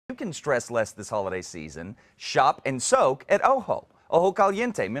You can stress less this holiday season. Shop and soak at Ojo. Ojo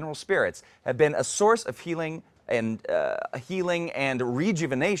Caliente mineral spirits have been a source of healing and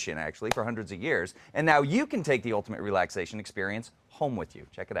rejuvenation, actually, for hundreds of years. And now you can take the ultimate relaxation experience home with you.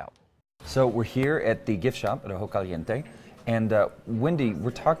 Check it out. So we're here at the gift shop at Ojo Caliente. And Wendy,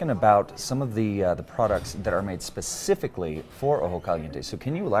 we're talking about some of the products that are made specifically for Ojo Caliente. So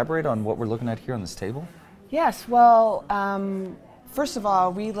can you elaborate on what we're looking at here on this table? Yes, well, first of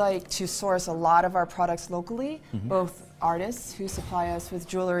all, we like to source a lot of our products locally, both artists who supply us with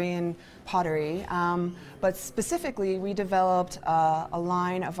jewelry and pottery, but specifically we developed a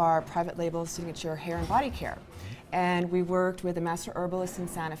line of our private label signature hair and body care. And we worked with a master herbalist in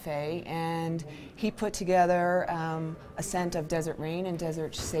Santa Fe, and he put together a scent of desert rain and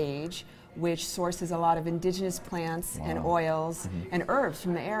desert sage, which sources a lot of indigenous plants and oils and herbs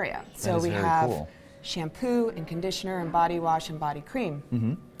from the area. So we have shampoo and conditioner and body wash and body cream.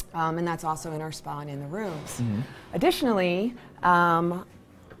 And that's also in our spa and in the rooms. Additionally,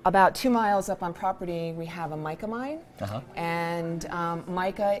 about 2 miles up on property, we have a mica mine. And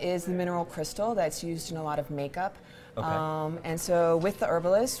mica is the mineral crystal that's used in a lot of makeup. And so with the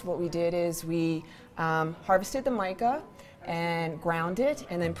herbalist, what we did is we harvested the mica and ground it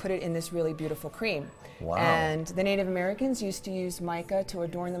and then put it in this really beautiful cream. And the Native Americans used to use mica to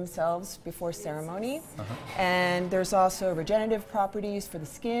adorn themselves before ceremony. And there's also regenerative properties for the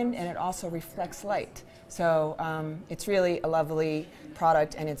skin, and it also reflects light. So it's really a lovely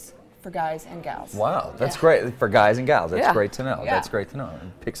product, and it's for guys and gals. Wow, that's great. For guys and gals, that's great to know. That's great to know.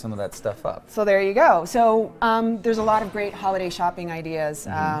 And pick some of that stuff up. So there you go. So there's a lot of great holiday shopping ideas.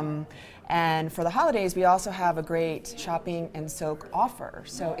 And for the holidays, we also have a great shopping and soak offer.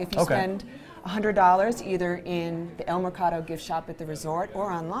 So if you spend $100 either in the El Mercado gift shop at the resort or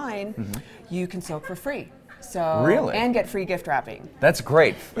online, you can soak for free. So and get free gift wrapping. That's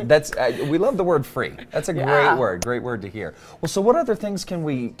great. That's we love the word free. That's a great word to hear. Well, so what other things can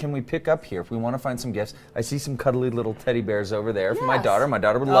we pick up here if we want to find some gifts? I see some cuddly little teddy bears over there for my daughter. My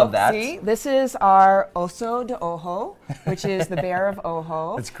daughter would love that. See, this is our Oso de Ojo, which is the bear of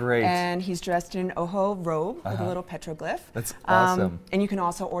Ojo. That's great. And he's dressed in an Ojo robe with a little petroglyph. That's awesome. And you can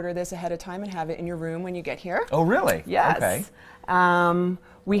also order this ahead of time and have it in your room when you get here. Oh, really? Yes. Okay.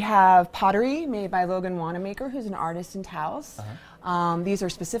 We have pottery made by Logan Wanamaker, who's an artist in Taos. These are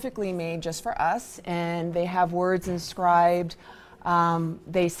specifically made just for us, and they have words inscribed.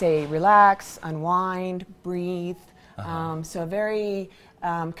 They say relax, unwind, breathe. So very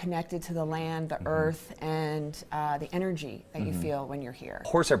connected to the land, the earth, and the energy that you feel when you're here.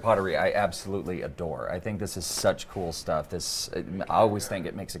 Horsehair pottery, I absolutely adore. I think this is such cool stuff. I always think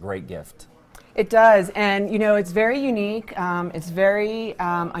it makes a great gift. It does, and you know, it's very unique, it's very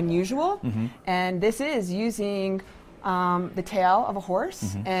unusual, and this is using the tail of a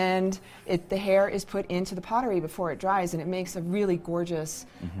horse, and the hair is put into the pottery before it dries, and it makes a really gorgeous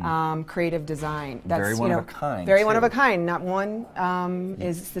creative design. That's very one of a kind. Very one of a kind. Not one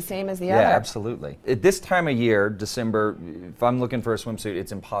is the same as the other. Yeah, absolutely. At this time of year, December, if I'm looking for a swimsuit,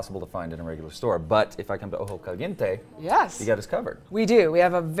 it's impossible to find in a regular store. But if I come to Ojo Caliente, you got us covered. We do. We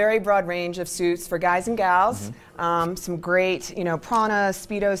have a very broad range of suits for guys and gals. Some great, prana,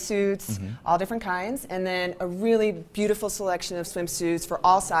 Speedo suits, all different kinds, and then a really beautiful selection of swimsuits for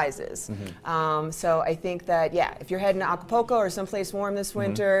all sizes. So I think that, if you're heading to Acapulco or someplace warm this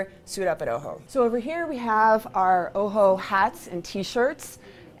winter, suit up at Ojo. So over here we have our Ojo hats and t-shirts,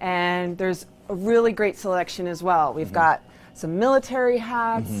 and there's a really great selection as well. We've got some military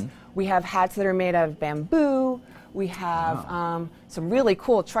hats, we have hats that are made out of bamboo, we have some really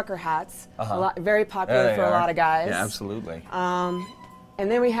cool trucker hats, very popular for a lot of guys. Yeah, absolutely. And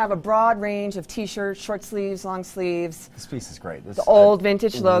then we have a broad range of t-shirts, short sleeves, long sleeves. This piece is great. The old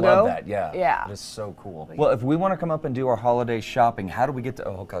vintage logo. I love that, yeah. It's so cool. Well, if we want to come up and do our holiday shopping, how do we get to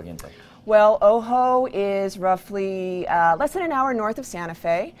Ojo Caliente? Well, Ojo is roughly less than an hour north of Santa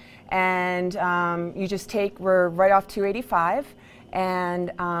Fe, and we're right off 285,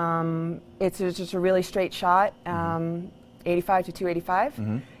 and it's just a really straight shot, 85 to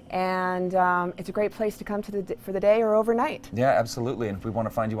 285. And it's a great place to come for the day or overnight. Yeah, absolutely. And if we want to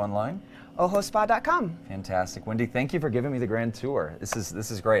find you online? OjoSpa.com. Fantastic. Wendy, thank you for giving me the grand tour. This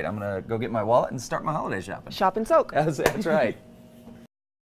is great. I'm going to go get my wallet and start my holiday shopping. Shop and soak. That's right.